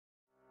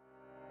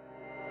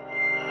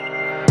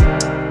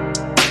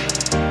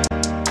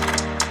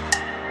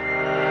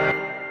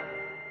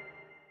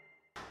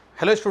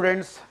Hello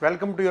students,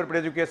 welcome to YourPedia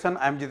Education.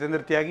 I am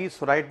Jitendra Tyagi.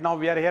 So right now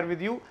we are here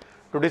with you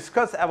to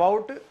discuss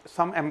about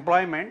some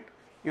employment.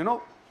 You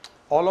know,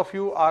 all of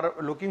you are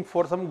looking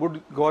for some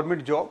good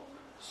government job.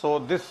 So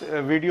this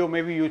video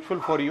may be useful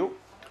for you.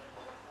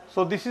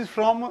 So this is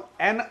from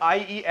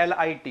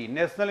NIELIT,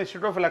 National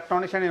Institute of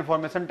Electronics and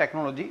Information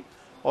Technology.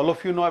 All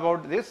of you know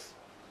about this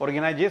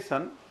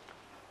organization.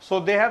 So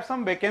they have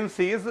some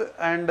vacancies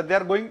and they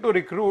are going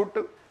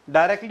to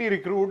directly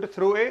recruit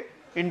through a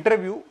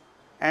interview,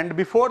 and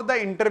before the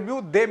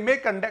interview they may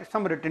conduct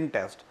some written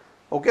test.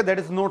 Okay, that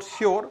is not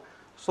sure.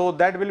 So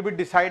that will be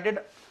decided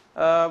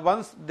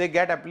once they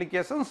get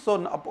applications.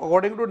 So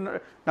according to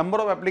number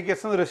of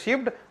applications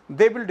received,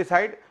 they will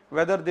decide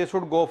whether they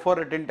should go for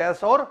written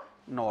test or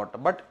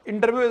not. But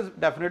interview is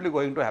definitely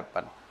going to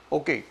happen.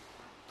 Okay,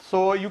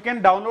 so you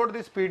can download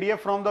this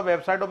PDF from the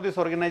website of this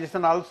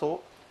organization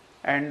also.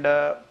 And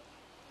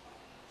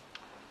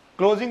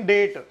closing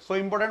date. So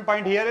important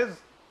point here is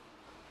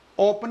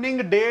opening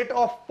date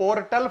of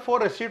portal for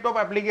receipt of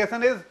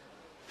application is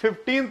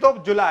 15th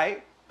of July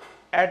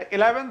at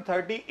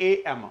 11:30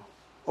 AM.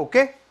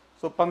 Okay,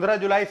 so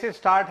 15 July से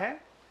start है,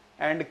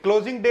 and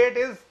closing date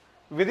is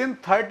within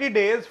 30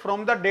 days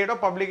from the date of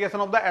publication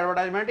of the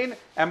advertisement in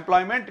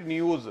employment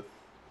news.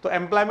 तो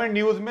employment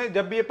news में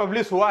जब भी ये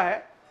publish हुआ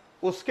है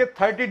उसके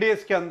 30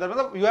 days के अंदर,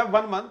 मतलब you have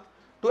 1 month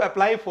to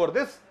apply for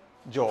this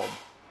job.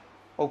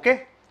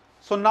 Okay,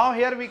 so now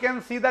here we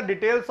can see the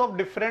details of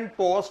different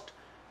posts.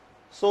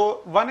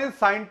 So one is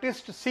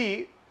Scientist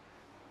C.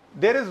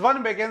 There is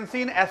one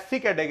vacancy in SC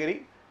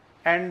category,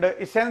 and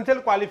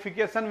essential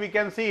qualification we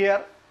can see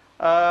here.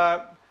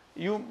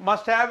 You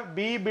must have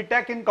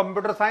BTech in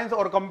computer science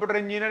or computer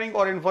engineering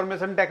or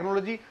information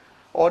technology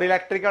or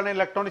electrical and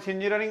electronics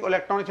engineering,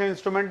 electronics and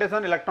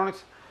instrumentation,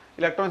 electronics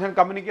and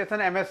communication,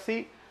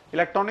 MSc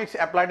electronics,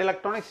 applied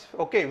electronics.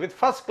 Okay, with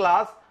first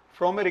class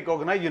from a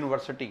recognized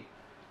university.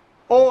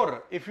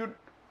 Or if you,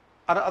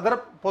 other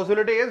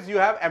possibility is you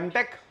have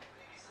MTech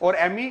or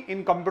ME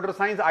in computer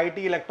science, IT,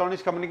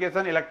 electronics,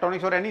 communication,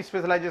 electronics, or any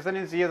specialization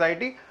in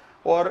CSIT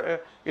or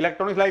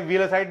electronics like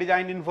VLSI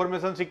design,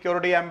 information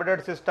security,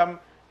 embedded system,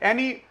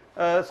 any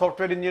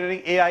software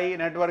engineering, AI,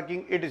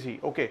 networking, etc.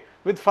 Okay,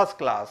 with first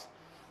class.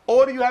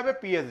 Or you have a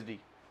PhD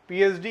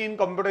in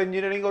computer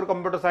engineering or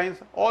computer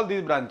science, all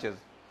these branches.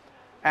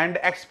 And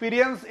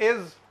experience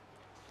is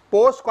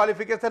post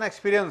qualification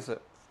experience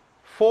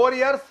 4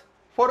 years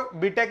for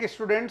BTech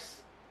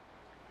students,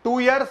 2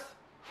 years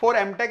for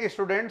MTech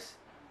students,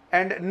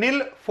 and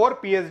nil for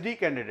PhD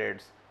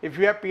candidates. If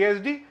you have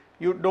PhD,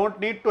 you don't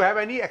need to have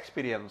any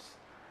experience.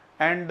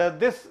 And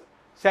this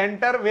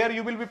center where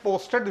you will be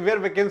posted, where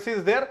vacancy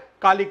is there,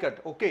 Calicut.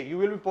 Okay, you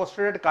will be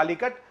posted at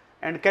Calicut,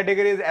 and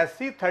category is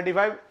SC.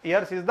 35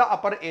 years is the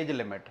upper age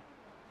limit.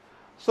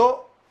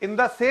 So in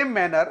the same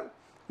manner,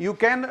 you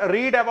can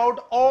read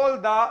about all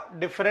the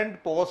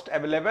different posts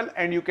available,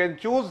 and you can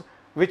choose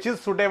which is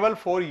suitable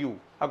for you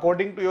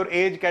according to your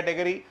age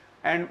category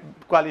and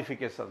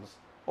qualifications.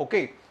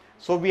 Okay,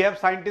 so we have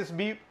Scientist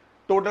B,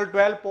 total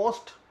 12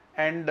 posts,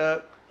 and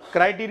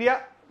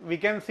criteria we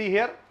can see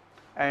here,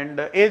 and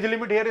age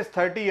limit here is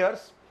 30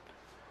 years.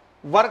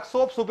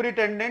 Workshop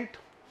superintendent,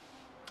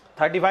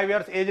 35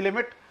 years age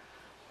limit,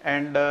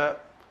 and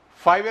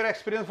 5-year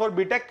experience for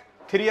BTech,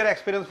 3-year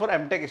experience for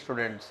MTech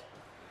students.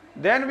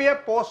 Then we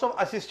have post of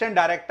assistant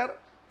director,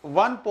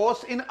 1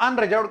 post in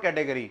unreserved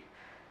category.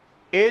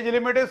 Age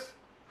limit is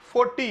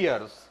 40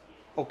 years.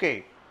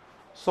 Okay,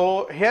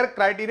 so here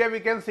criteria we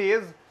can see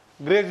is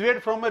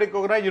graduate from a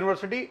recognized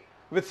university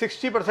with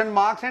 60%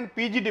 marks and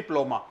PG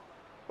diploma.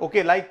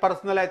 Okay, like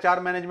personal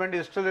HR management,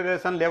 industrial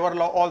relation, labor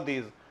law, all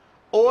these.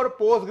 Or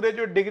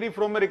postgraduate degree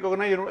from a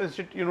recognized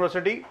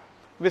university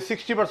with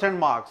 60%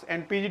 marks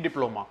and PG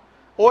diploma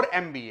or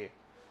MBA.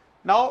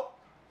 Now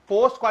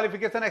post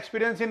qualification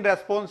experience in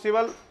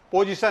responsible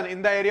position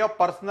in the area of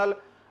personal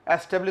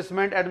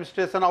establishment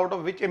administration, out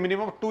of which a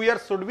minimum of 2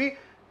 years should be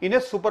in a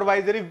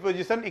supervisory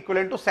position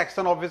equivalent to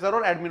section officer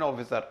or admin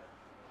officer.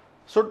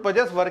 Should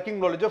possess working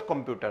knowledge of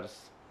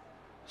computers.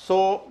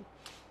 So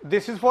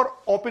this is for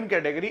open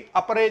category.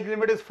 Upper age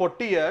limit is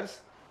 40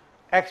 years.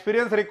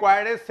 Experience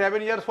required is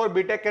 7 years for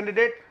BTech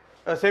candidate,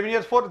 7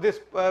 years for this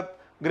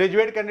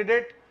graduate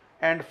candidate,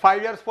 and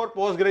 5 years for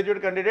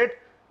postgraduate candidate,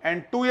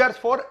 and 2 years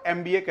for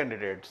MBA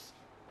candidates.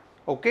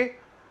 Okay,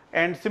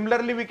 and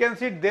similarly we can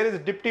see there is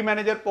deputy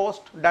manager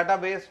post,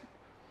 database,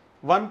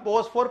 1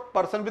 post for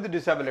person with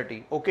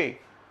disability. Okay,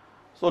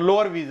 so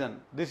lower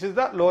vision, this is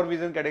the lower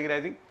vision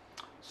categorizing.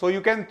 So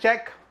you can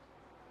check,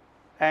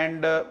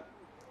 and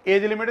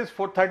age limit is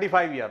for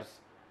 35 years.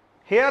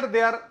 Here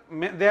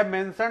they have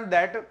mentioned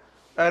that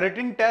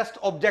written test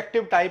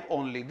objective type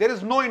only. There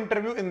is no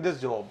interview in this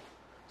job.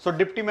 So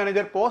deputy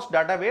manager post,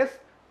 database,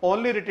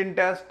 only written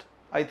test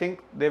I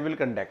think they will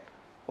conduct.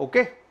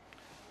 Okay.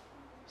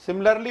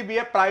 Similarly we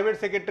have private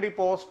secretary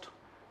post,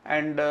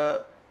 and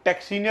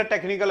senior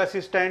technical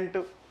assistant,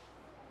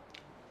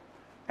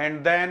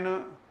 and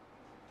then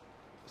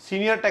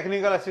senior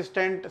technical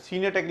assistant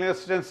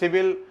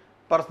civil,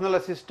 personal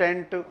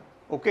assistant.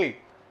 Okay,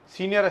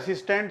 senior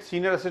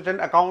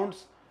assistant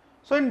accounts.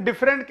 So in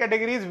different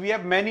categories we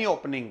have many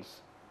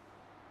openings.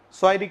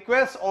 So I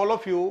request all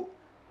of you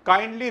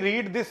kindly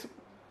read this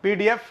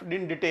PDF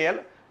in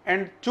detail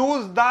and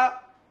choose the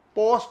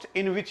post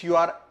in which you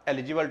are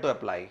eligible to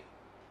apply.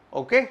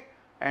 Okay,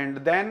 and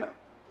then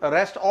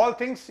rest all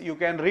things you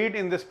can read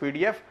in this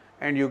PDF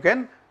and you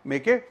can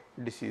make a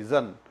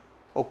decision.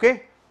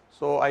 Okay,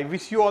 so I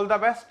wish you all the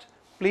best.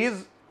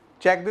 Please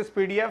check this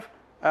PDF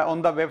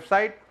on the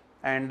website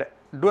and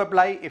do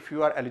apply if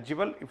you are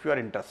eligible, if you are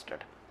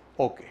interested.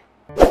 Okay.